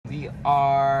we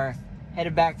are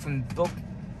headed back from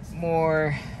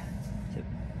Biltmore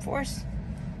Forest.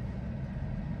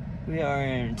 We are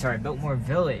in, Biltmore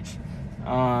Village.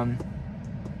 And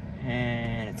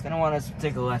it's gonna want us to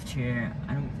take a left here.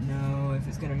 I don't know if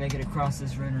it's gonna make it across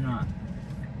this road or not.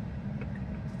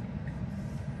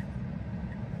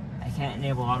 I can't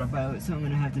enable autopilot, so I'm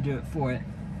gonna have to do it for it.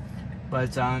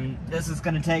 But this is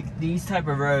gonna take these type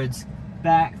of roads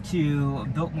back to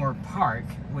Biltmore Park,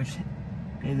 which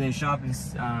is a shopping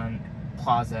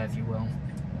plaza, if you will.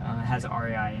 It has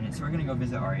REI in it, so we're gonna go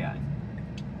visit REI.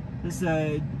 This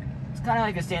it's kind of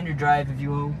like a standard drive, if you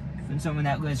will, from someone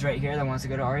that lives right here that wants to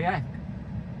go to REI.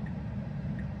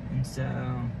 And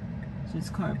so this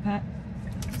car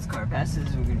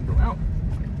passes, we're gonna go out.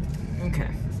 Okay.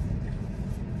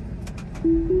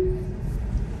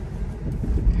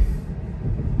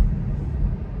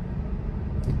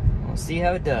 We'll see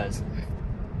how it does.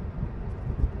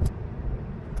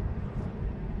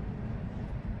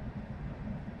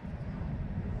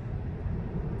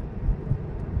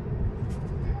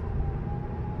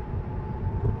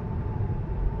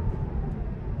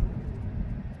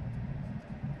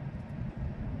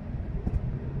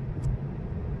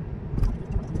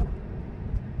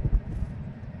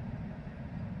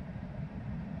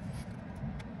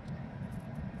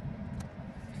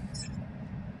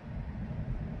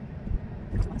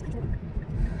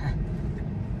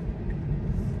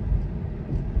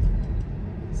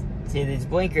 See, these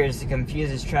blinkers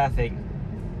confuses traffic. You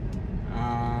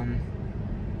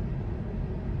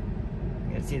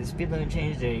gotta see the speed limit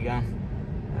change. There you go.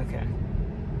 Okay.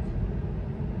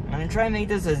 I'm gonna try and make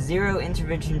this a zero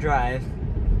intervention drive.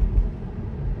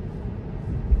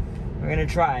 We're gonna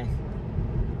try.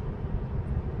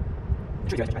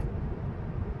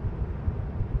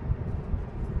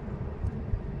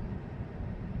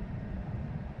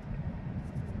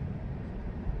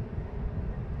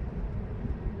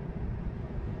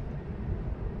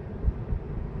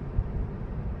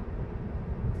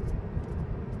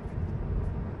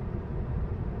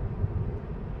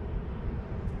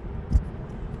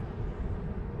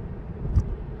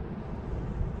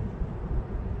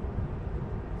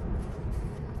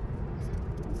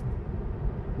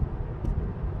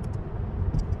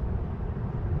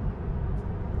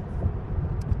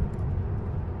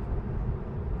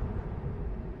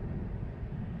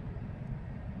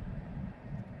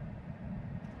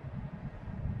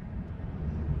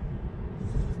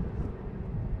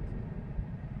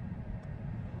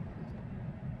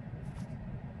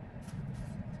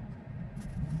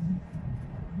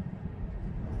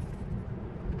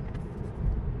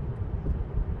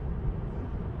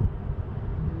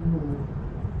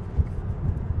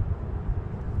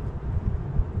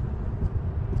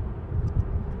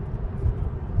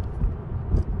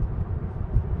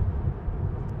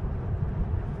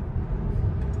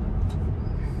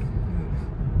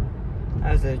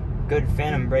 That was a good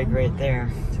phantom brake right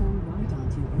there. Turn right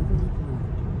onto Overlook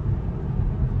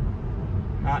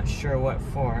Road. Not sure what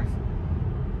for.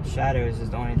 Shadows is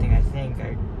the only thing I think.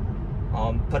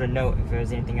 I'll put a note if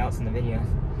there's anything else in the video.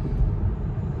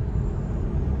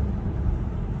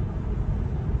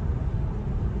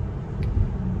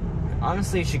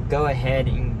 Honestly, should go ahead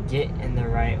and get in the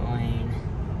right lane.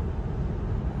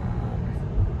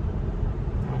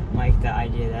 I don't like the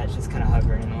idea that it's just kind of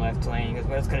hovering in the left lane, because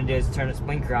what it's going to do is turn its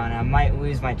blinker on and I might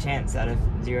lose my chance out of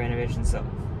zero intervention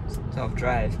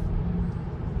self-drive.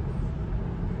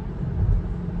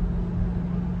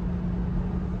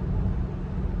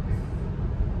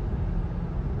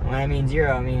 When I mean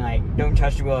zero, I mean like don't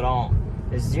touch the wheel at all.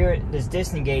 There's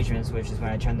disengagements, which is when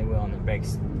I turn the wheel and the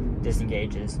brakes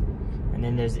disengages. And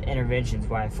then there's interventions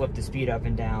where I flip the speed up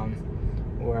and down,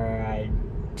 where I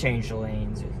change the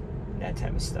lanes, that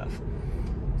type of stuff.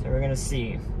 So we're gonna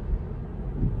see.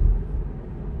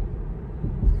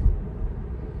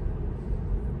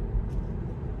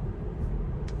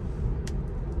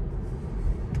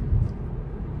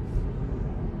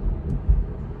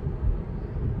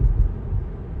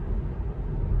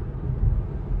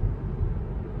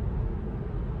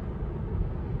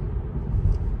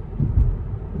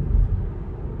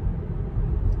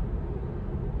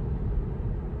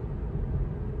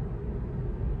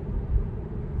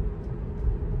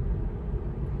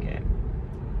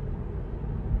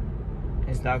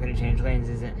 It's not going to change lanes,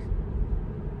 is it?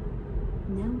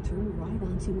 Now turn right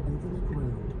onto Overlook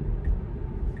Road.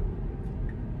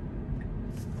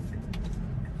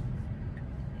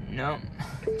 No.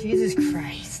 Jesus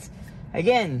Christ.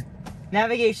 Again,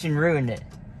 navigation ruined it.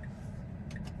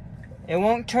 It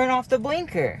won't turn off the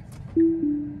blinker.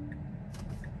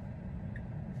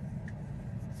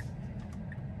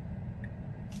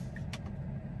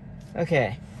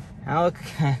 Okay, I look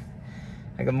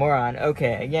like a moron.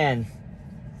 Okay, again.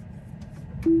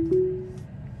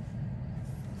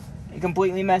 It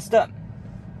completely messed up.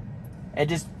 It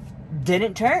just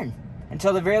didn't turn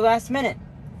until the very last minute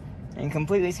and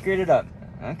completely screwed it up.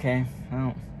 Okay,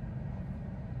 well.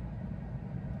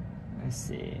 Let's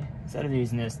see. Instead of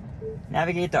using this,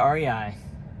 navigate to REI.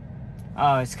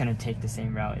 Oh, it's gonna take the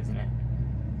same route, isn't it?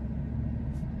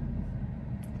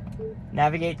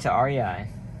 Navigate to REI.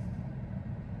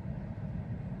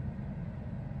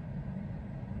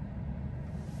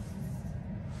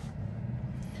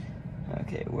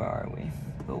 Okay, where are we?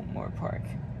 Biltmore Park.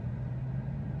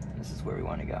 This is where we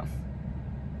want to go.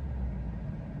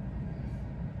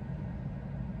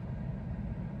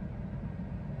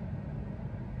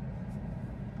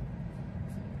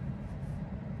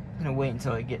 I'm gonna wait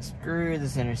until it gets through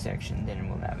this intersection, then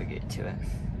we'll navigate to it.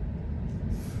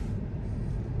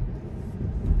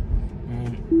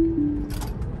 And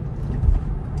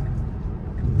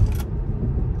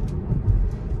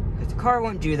if the car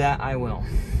won't do that, I will.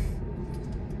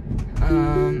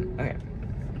 Okay.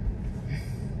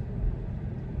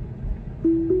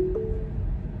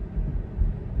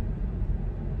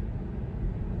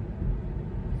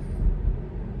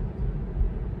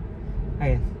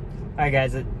 Okay. Alright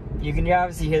guys, you can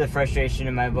obviously hear the frustration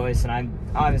in my voice, and I'm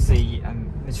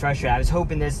frustrated. I was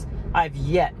hoping I've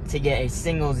yet to get a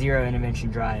single zero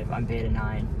intervention drive on Beta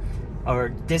 9, or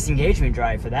disengagement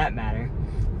drive for that matter.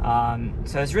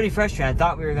 So it's really frustrating. I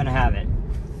thought we were going to have it,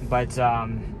 but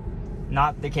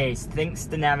not the case, thanks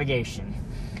to navigation.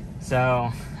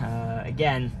 So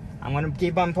again, I'm going to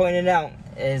keep on pointing it out,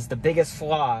 is the biggest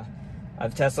flaw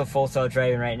of Tesla full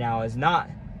self-driving right now is not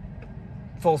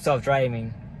full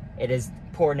self-driving, it is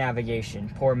poor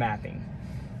navigation, poor mapping.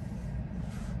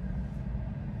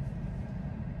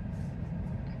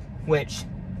 Which,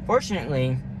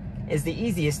 fortunately, is the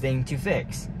easiest thing to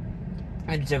fix,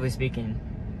 relatively speaking.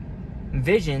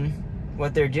 Vision,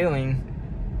 what they're doing,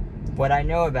 what I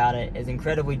know about it, is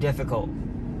incredibly difficult.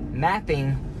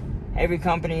 Mapping, every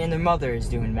company and their mother is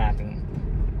doing mapping.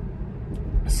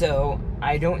 So,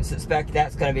 I don't suspect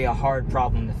that's going to be a hard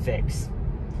problem to fix.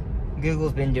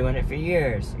 Google's been doing it for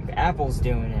years. Apple's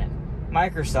doing it.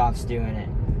 Microsoft's doing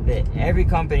it. Every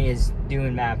company is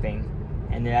doing mapping.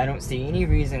 And I don't see any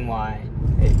reason why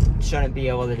it shouldn't be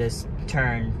able to just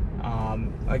turn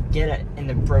or get it in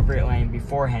the appropriate lane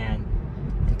beforehand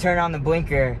and turn on the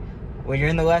blinker when you're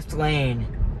in the left lane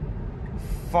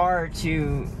and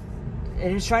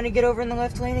it's trying to get over in the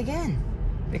left lane again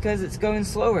because it's going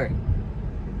slower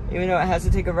even though it has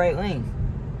to take a right lane.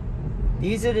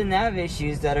 These are the nav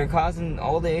issues that are causing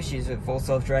all the issues with full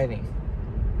self-driving.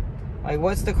 Like,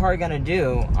 what's the car gonna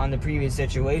do on the previous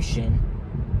situation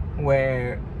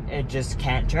where it just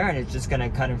can't turn? It's just gonna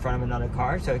cut in front of another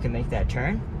car so it can make that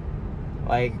turn?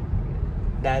 Like,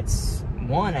 that's,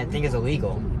 one, I think is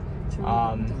illegal.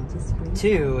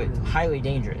 Two, it's highly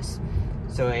dangerous.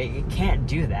 So it can't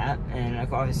do that. And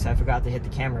obviously I forgot to hit the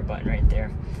camera button right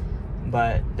there.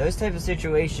 But those type of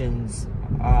situations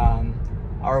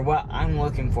are what I'm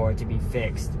looking for to be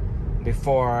fixed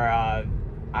before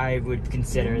I would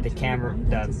consider the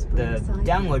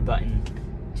download button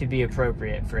to be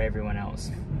appropriate for everyone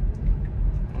else.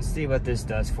 We'll see what this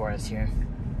does for us here.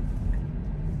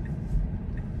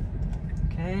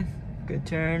 Okay, good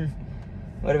turn.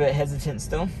 A little bit hesitant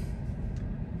still.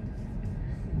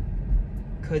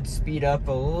 Could speed up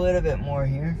a little bit more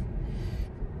here.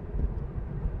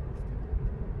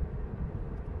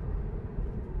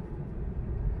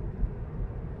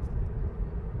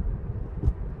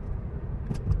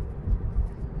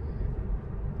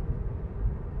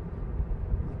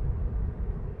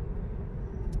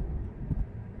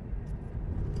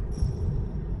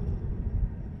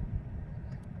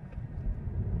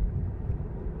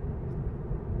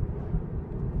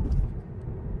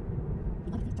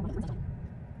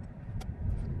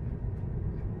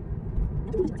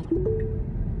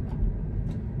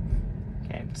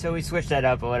 Okay, so we switched that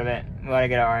up a little bit. We want to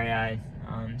get our REI,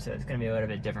 so it's going to be a little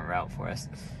bit different route for us.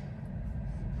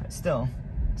 But still,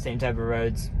 same type of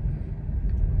roads.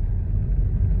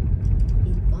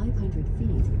 In 500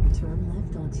 feet, turn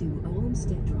left onto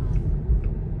Olmsted Drive.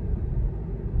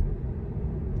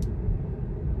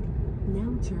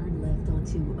 Now turn left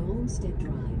onto Olmsted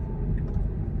Drive.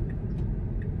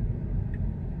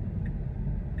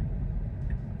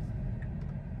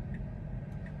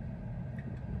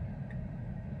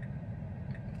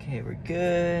 Okay, we're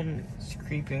good. It's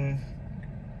creeping.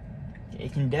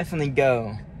 It can definitely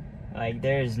go. Like,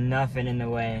 there's nothing in the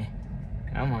way.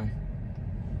 Come on.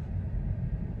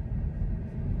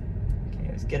 Okay,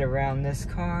 let's get around this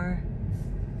car.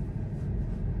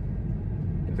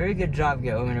 a very good job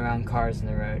going around cars in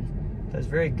the road. So it's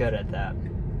very good at that.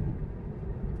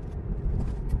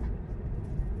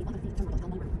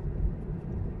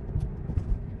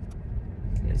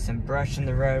 There's some brush in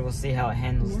the road. We'll see how it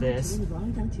handles this.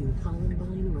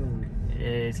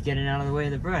 It's getting out of the way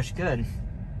of the brush. Good.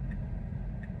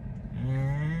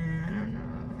 And I don't know.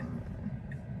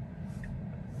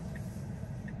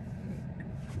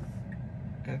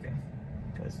 Okay.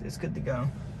 It's good to go.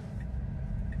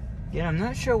 Again, I'm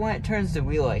not sure why it turns the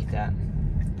wheel like that.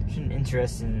 It's an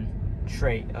interesting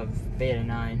trait of Beta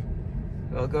 9.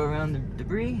 Will it go around the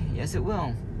debris? Yes, it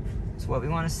will. It's what we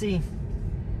want to see.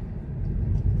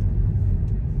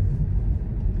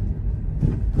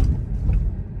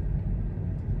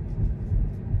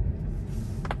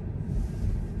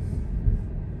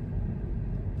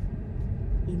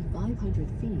 In 500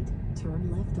 feet,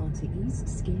 turn left onto East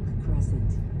Skink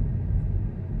Crescent.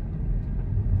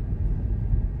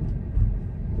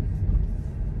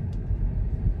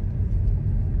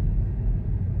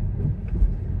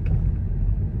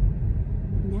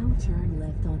 Now turn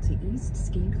left onto East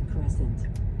Skink Crescent.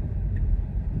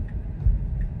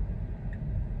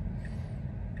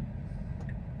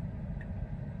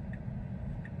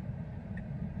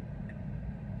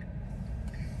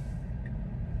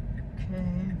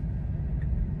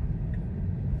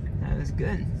 That was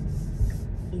good.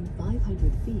 In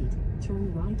 500 feet,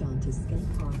 turn right onto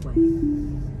Skate Parkway.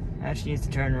 Actually needs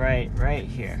to turn right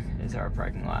here is our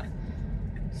parking lot.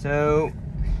 So,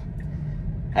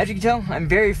 as you can tell, I'm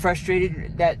very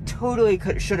frustrated. That totally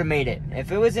should have made it.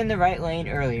 If it was in the right lane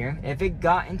earlier, if it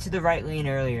got into the right lane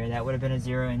earlier, that would have been a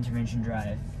zero intervention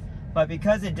drive. But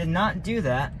because it did not do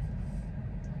that,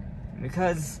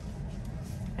 because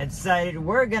it decided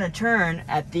we're gonna turn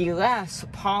at the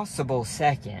last possible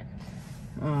second,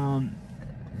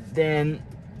 then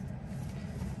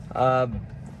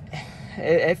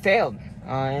it failed.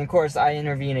 And of course I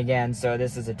intervene again, so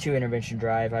this is a 2 intervention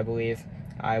drive, I believe.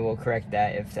 I will correct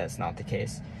that if that's not the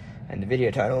case in the video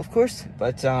title, of course.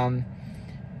 But I'm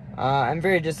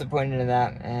very disappointed in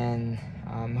that, and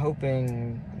I'm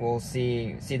hoping we'll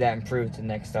see that improved the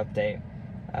next update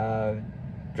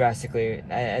drastically.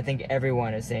 I think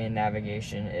everyone is saying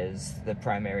navigation is the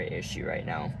primary issue right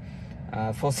now.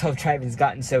 Full self-driving has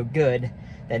gotten so good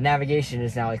that navigation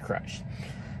is now like crushed.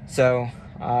 So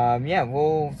yeah,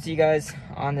 we'll see you guys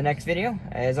on the next video.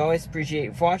 As always, appreciate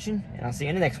you for watching, and I'll see you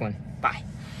in the next one. Bye.